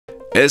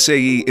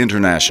SAE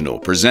International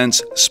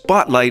presents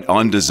Spotlight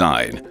on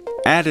Design,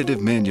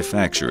 Additive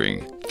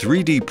Manufacturing,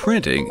 3D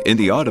Printing in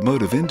the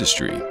Automotive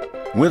Industry.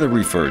 Whether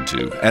referred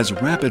to as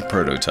rapid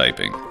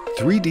prototyping,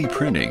 3D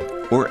printing,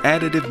 or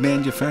additive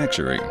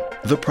manufacturing,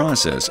 the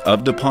process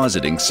of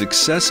depositing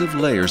successive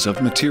layers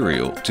of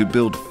material to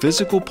build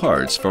physical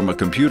parts from a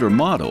computer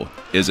model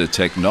is a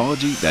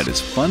technology that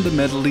is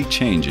fundamentally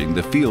changing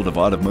the field of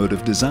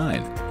automotive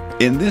design.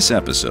 In this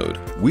episode,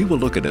 we will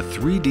look at a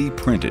 3D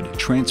printed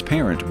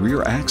transparent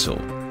rear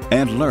axle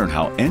and learn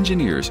how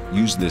engineers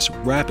use this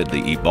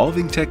rapidly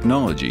evolving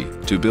technology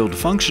to build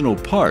functional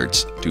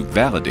parts to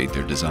validate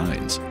their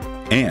designs.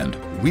 And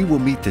we will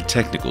meet the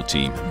technical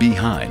team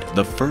behind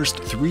the first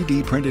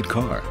 3D printed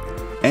car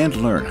and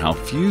learn how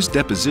fused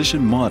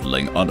deposition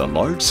modeling on a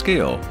large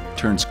scale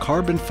turns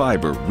carbon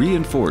fiber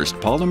reinforced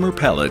polymer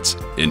pellets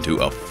into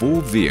a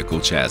full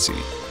vehicle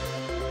chassis.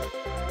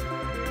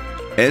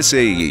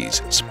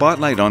 SAE's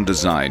Spotlight on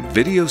Design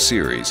video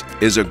series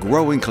is a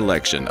growing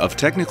collection of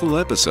technical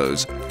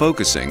episodes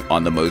focusing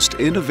on the most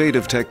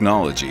innovative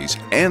technologies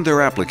and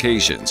their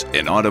applications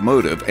in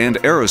automotive and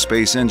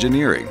aerospace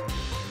engineering,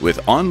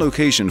 with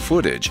on-location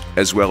footage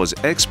as well as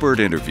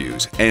expert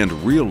interviews and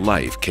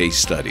real-life case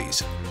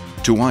studies.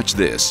 To watch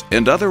this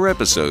and other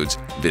episodes,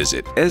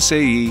 visit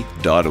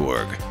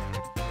sae.org.